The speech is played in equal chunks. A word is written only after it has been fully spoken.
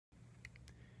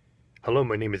Hello,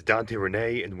 my name is Dante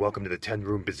Renee, and welcome to the 10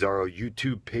 Room Bizarro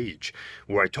YouTube page,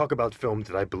 where I talk about films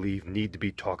that I believe need to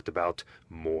be talked about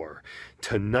more.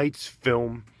 Tonight's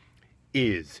film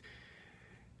is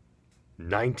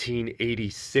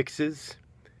 1986's,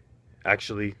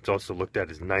 actually, it's also looked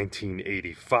at as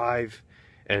 1985,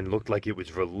 and looked like it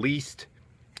was released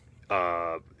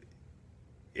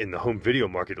in the home video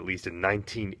market, at least in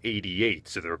 1988.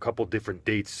 So there are a couple different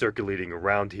dates circulating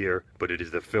around here, but it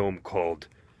is the film called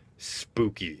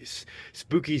Spookies.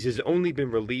 Spookies has only been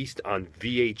released on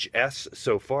VHS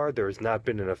so far. There has not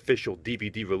been an official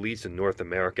DVD release in North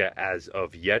America as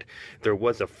of yet. There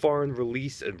was a foreign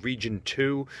release in Region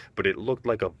 2, but it looked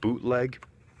like a bootleg.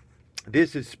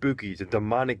 This is Spookies, a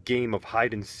demonic game of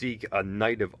hide and seek, a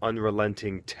night of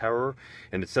unrelenting terror.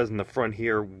 And it says in the front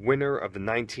here, winner of the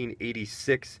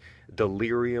 1986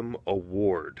 Delirium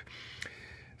Award.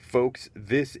 Folks,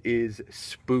 this is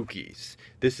Spookies.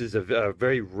 This is a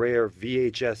very rare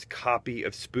VHS copy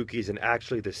of Spookies, and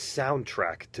actually the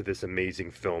soundtrack to this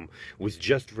amazing film was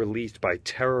just released by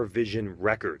Terror Vision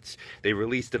Records. They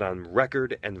released it on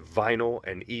record and vinyl,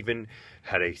 and even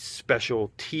had a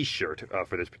special t-shirt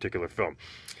for this particular film.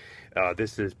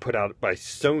 This is put out by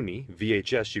Sony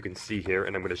VHS, you can see here,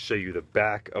 and I'm going to show you the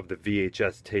back of the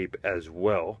VHS tape as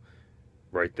well,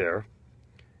 right there.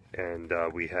 And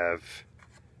we have,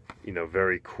 you know,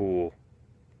 very cool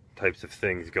types of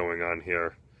things going on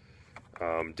here.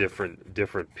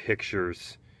 Different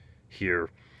pictures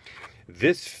here.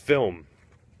 This film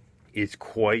is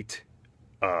quite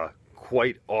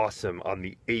awesome on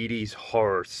the 80s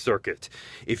horror circuit.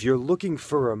 If you're looking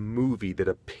for a movie that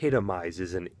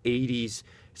epitomizes an 80s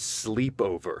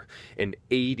sleepover, an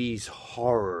 80s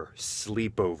horror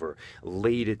sleepover,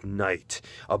 late at night,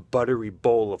 a buttery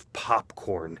bowl of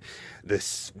popcorn,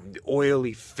 this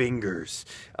oily fingers,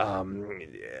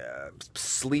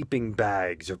 sleeping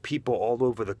bags, or people all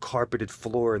over the carpeted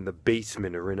floor in the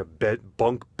basement or in a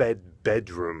bunk bed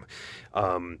bedroom,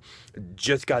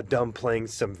 just got done playing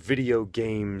some video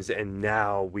games, and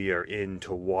now we are in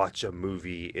to watch a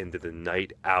movie into the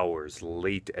night hours,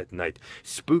 late at night.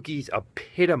 Spookies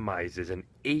epitomizes an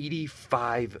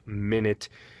 85-minute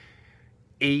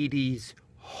 80s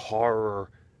horror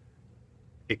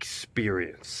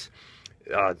experience.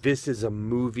 This is a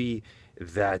movie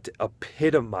that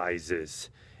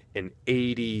epitomizes an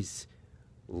 80s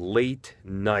late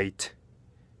night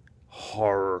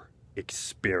horror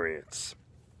experience.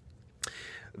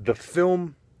 The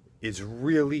film is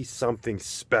really something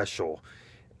special,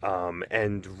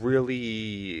 and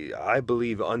really, I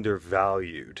believe,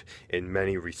 undervalued in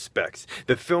many respects.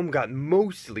 The film got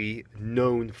mostly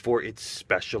known for its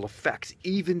special effects.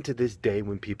 Even to this day,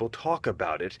 when people talk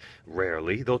about it,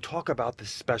 rarely, they'll talk about the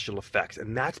special effects,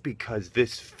 and that's because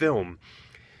this film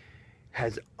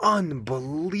has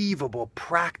unbelievable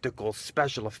practical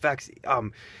special effects.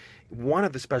 One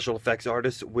of the special effects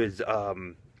artists was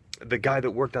the guy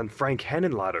that worked on Frank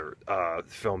Henenlotter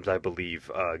films, I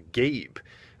believe, Gabe,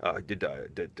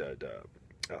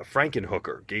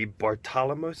 Frankenhooker, Gabe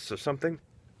Bartolomeus or something.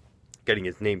 Getting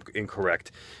his name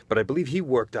incorrect, but I believe he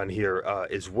worked on here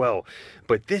as well.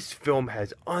 But this film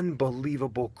has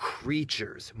unbelievable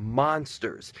creatures,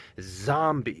 monsters,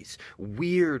 zombies,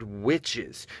 weird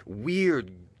witches,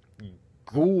 weird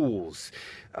ghouls,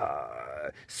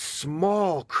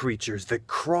 small creatures that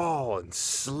crawl and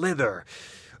slither,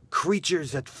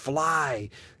 creatures that fly,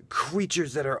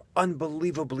 creatures that are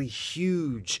unbelievably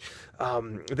huge.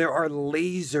 There are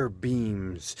laser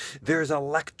beams. There's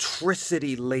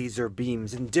electricity laser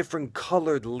beams and different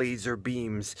colored laser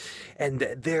beams. And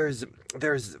there's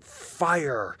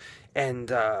fire and,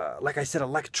 like I said,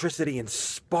 electricity and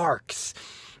sparks.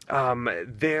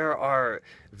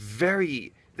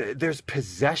 There's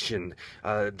possession,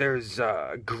 there's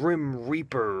Grim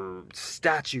Reaper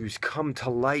statues come to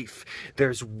life,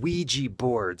 there's Ouija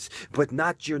boards, but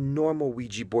not your normal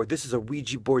Ouija board. This is a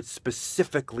Ouija board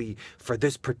specifically for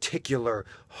this particular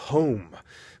home,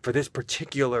 for this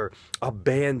particular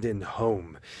abandoned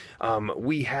home.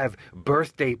 We have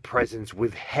birthday presents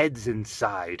with heads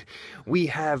inside. We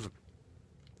have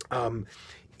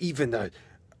even a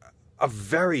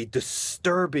very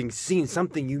disturbing scene,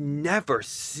 something you never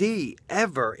see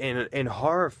ever in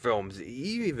horror films,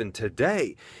 even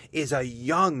today, is a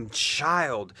young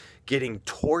child getting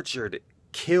tortured,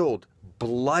 killed,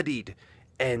 bloodied,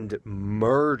 and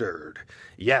murdered.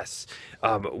 Yes,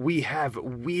 we have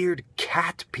weird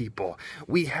cat people.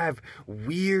 We have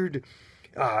weird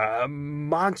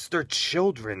monster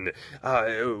children.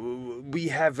 We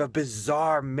have a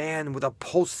bizarre man with a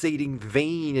pulsating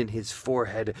vein in his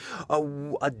forehead.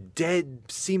 A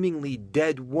seemingly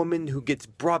dead woman who gets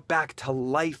brought back to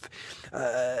life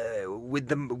with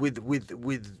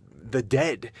the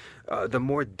dead. The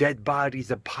more dead bodies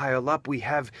that pile up, we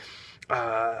have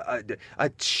a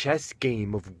chess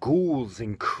game of ghouls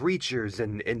and creatures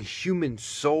and human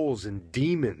souls and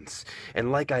demons.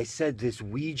 And like I said, this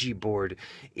Ouija board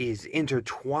is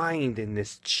intertwined in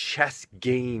this chess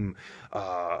game,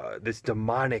 this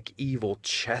demonic, evil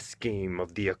chess game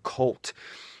of the occult.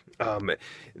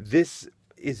 This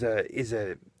is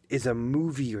a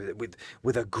movie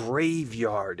with a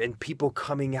graveyard and people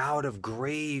coming out of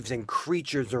graves and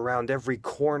creatures around every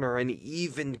corner and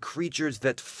even creatures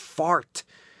that fart.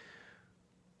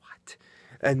 What?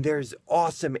 And there's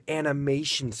awesome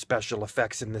animation special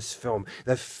effects in this film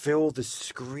that fill the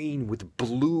screen with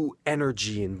blue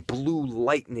energy and blue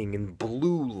lightning and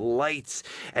blue lights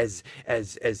as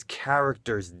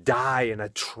characters die in a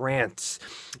trance.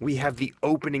 We have the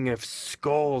opening of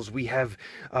skulls. We have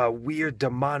weird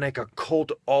demonic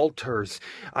occult altars.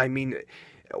 I mean,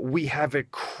 we have a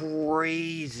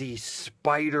crazy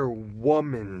spider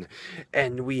woman,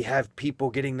 and we have people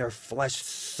getting their flesh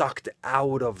sucked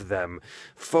out of them.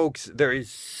 Folks, there is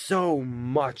so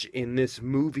much in this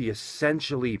movie.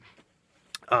 Essentially,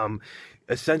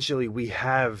 we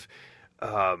have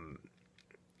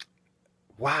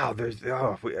wow,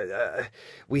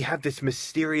 we have this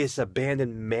mysterious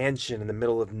abandoned mansion in the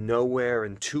middle of nowhere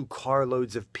and 2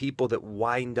 carloads of people that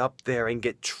wind up there and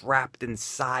get trapped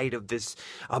inside of this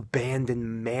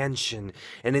abandoned mansion.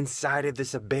 And inside of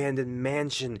this abandoned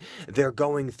mansion, they're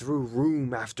going through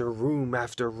room after room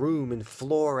after room and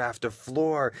floor after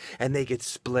floor, and they get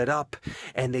split up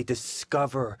and they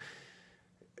discover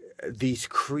these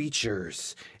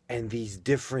creatures and these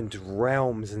different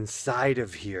realms inside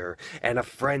of here, and a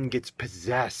friend gets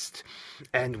possessed,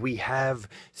 and we have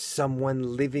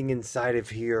someone living inside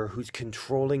of here who's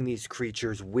controlling these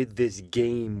creatures with this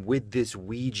game, with this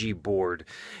Ouija board.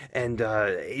 And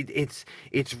it's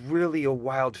really a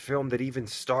wild film that even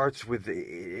starts with,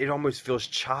 it almost feels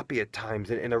choppy at times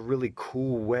in a really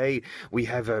cool way. We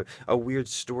have a weird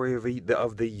story of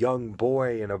the young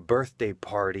boy and a birthday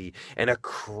party and a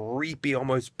creepy,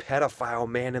 almost pedophile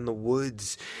man in the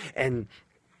woods, and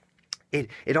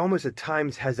it almost at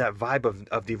times has that vibe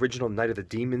of the original Night of the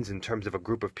Demons, in terms of a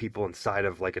group of people inside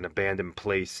of like an abandoned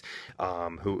place,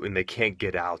 and they can't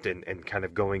get out, and kind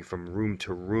of going from room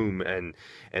to room and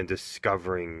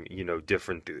discovering, you know,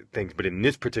 different things. But in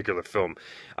this particular film,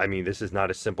 I mean, this is not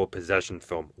a simple possession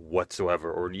film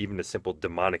whatsoever, or even a simple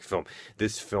demonic film.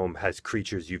 This film has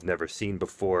creatures you've never seen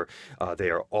before. They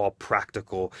are all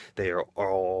practical. They are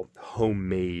all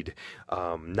homemade,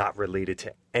 not related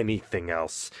to anything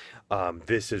else.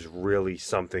 This is really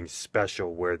something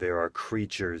special, where there are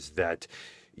creatures that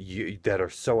are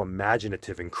so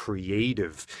imaginative and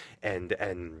creative, and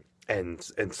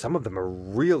some of them are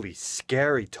really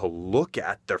scary to look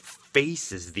at. Their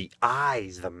faces, the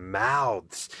eyes, the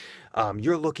mouths.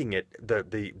 You're looking at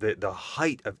the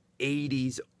height of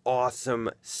 80s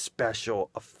awesome special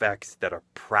effects that are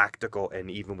practical, and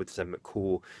even with some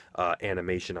cool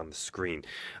animation on the screen.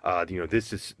 You know,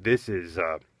 this is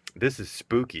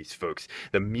Spookies, folks.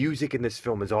 The music in this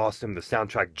film is awesome. The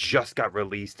soundtrack just got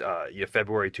released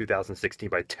February 2016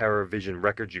 by Terror Vision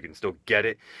Records. You can still get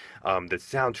it. The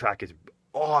soundtrack is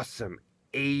awesome.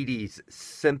 80s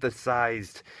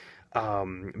synthesized,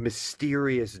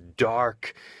 mysterious,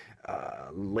 dark,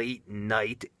 late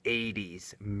night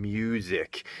 80s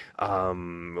music,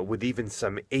 with even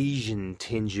some Asian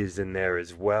tinges in there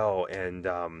as well. And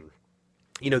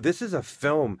you know, this is a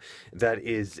film that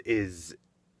is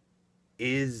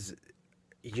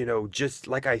you know, just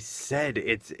like I said,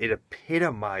 it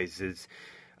epitomizes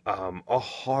a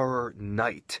horror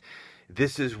night.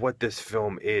 This is what this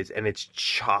film is, and it's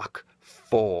chock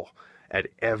full at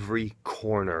every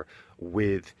corner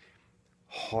with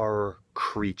horror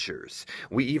creatures.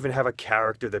 We even have a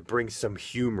character that brings some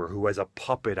humor, who has a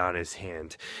puppet on his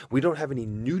hand. We don't have any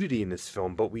nudity in this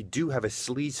film, but we do have a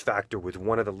sleaze factor with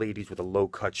one of the ladies with a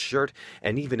low-cut shirt,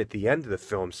 and even at the end of the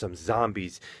film, some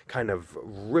zombies kind of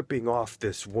ripping off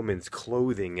this woman's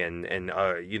clothing and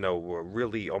you know,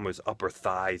 really almost upper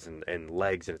thighs and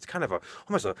legs, and it's kind of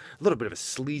almost a little bit of a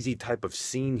sleazy type of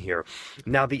scene here.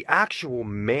 Now, the actual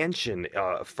mansion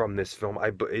from this film,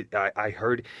 I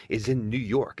heard, is in New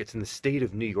York. It's in the state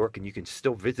of New York, and you can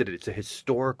still visit it. It's a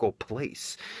historical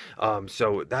place.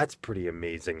 So that's pretty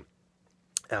amazing.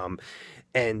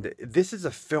 And this is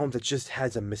a film that just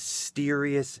has a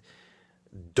mysterious,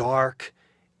 dark,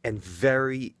 and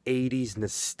very 80s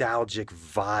nostalgic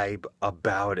vibe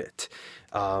about it.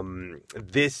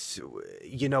 This,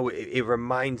 you know, it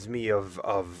reminds me of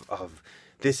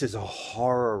this is a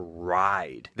horror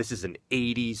ride. This is an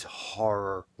 80s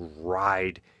horror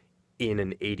ride in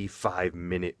an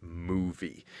 85-minute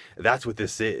movie. That's what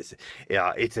this is.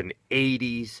 It's an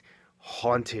 80s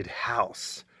haunted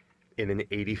house in an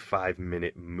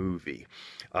 85-minute movie.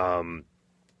 And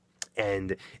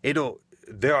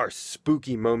there are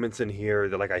spooky moments in here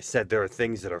that, like I said, there are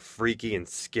things that are freaky and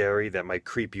scary that might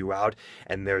creep you out,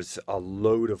 and there's a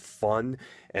load of fun,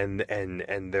 and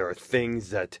there are things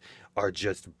that are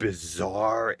just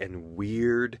bizarre and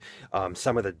weird.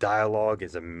 Some of the dialogue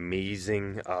is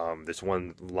amazing. This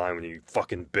one line, when you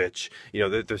fucking bitch, you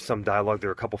know, there's some dialogue. There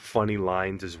are a couple funny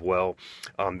lines as well.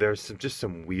 There's just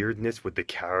some weirdness with the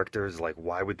characters, like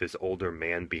why would this older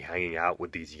man be hanging out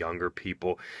with these younger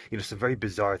people? You know, some very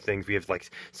bizarre things. We have like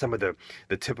some of the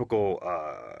typical,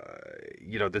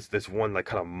 you know, this one like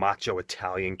kind of macho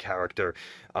Italian character,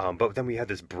 but then we have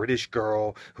this British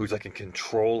girl who's like in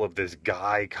control of this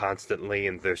guy constantly,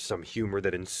 and there's some humor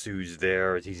that ensues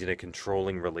there as he's in a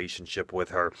controlling relationship with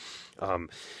her.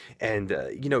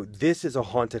 You know, this is a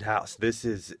haunted house. This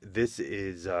is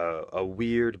a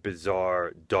weird,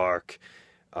 bizarre, dark,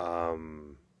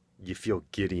 you feel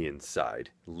giddy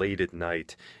inside late at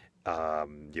night.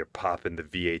 You're popping the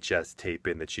VHS tape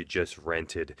in that you just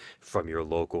rented from your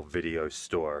local video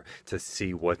store to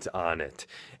see what's on it,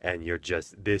 and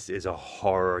this is a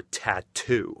horror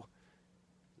tattoo,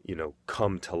 you know,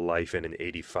 come to life in an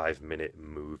 85-minute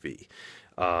movie.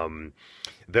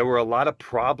 There were a lot of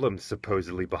problems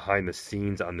supposedly behind the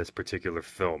scenes on this particular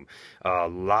film. A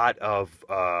lot of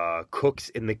cooks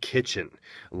in the kitchen,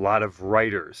 a lot of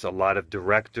writers, a lot of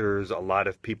directors, a lot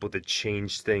of people that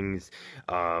changed things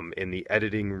in the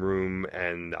editing room,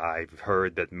 and I've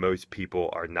heard that most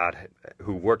people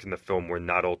who worked in the film were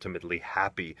not ultimately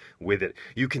happy with it.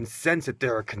 You can sense that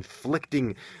there are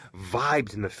conflicting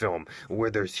vibes in the film,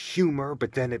 where there's humor,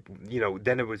 but then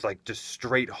it was like just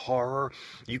straight horror.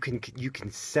 You can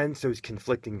sense those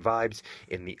conflicting vibes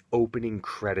in the opening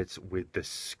credits with the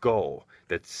skull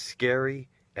that's scary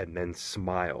and then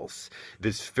smiles.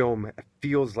 This film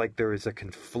feels like there is a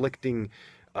conflicting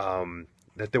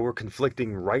that there were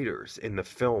conflicting writers in the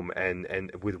film,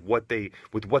 and with what they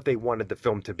wanted the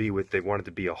film to be, with they wanted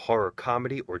to be a horror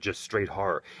comedy or just straight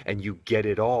horror, and you get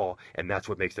it all, and that's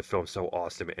what makes the film so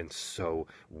awesome and so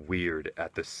weird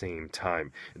at the same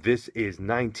time. This is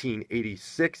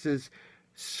 1986's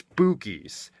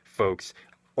Spookies, folks.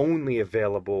 Only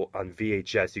available on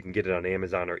VHS. You can get it on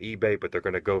Amazon or eBay, but they're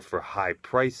going to go for high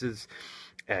prices,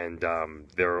 and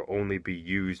they'll only be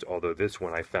used, although this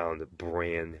one I found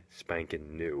brand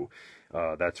spanking new.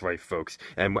 That's right, folks.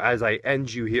 And as I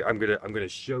end you here, I'm gonna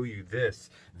show you this.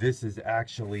 This is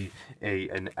actually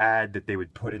an ad that they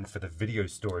would put in for the video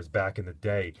stores back in the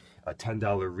day. A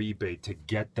 $10 rebate to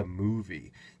get the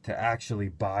movie, to actually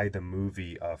buy the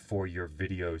movie for your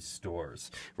video stores.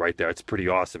 Right there. It's pretty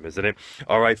awesome, isn't it?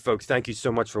 All right, folks. Thank you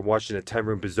so much for watching the 10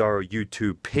 Room Bizarro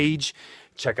YouTube page.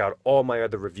 Check out all my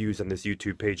other reviews on this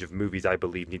YouTube page of movies I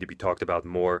believe need to be talked about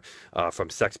more, from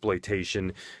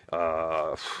sexploitation,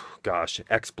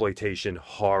 exploitation,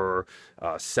 horror,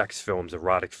 sex films,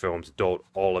 erotic films, adult,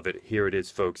 all of it. Here it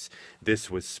is, folks.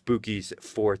 This was Spookies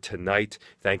for tonight.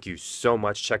 Thank you so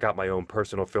much. Check out my own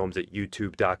personal films at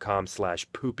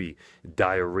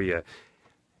youtube.com/poopydiarrhea.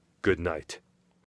 Good night.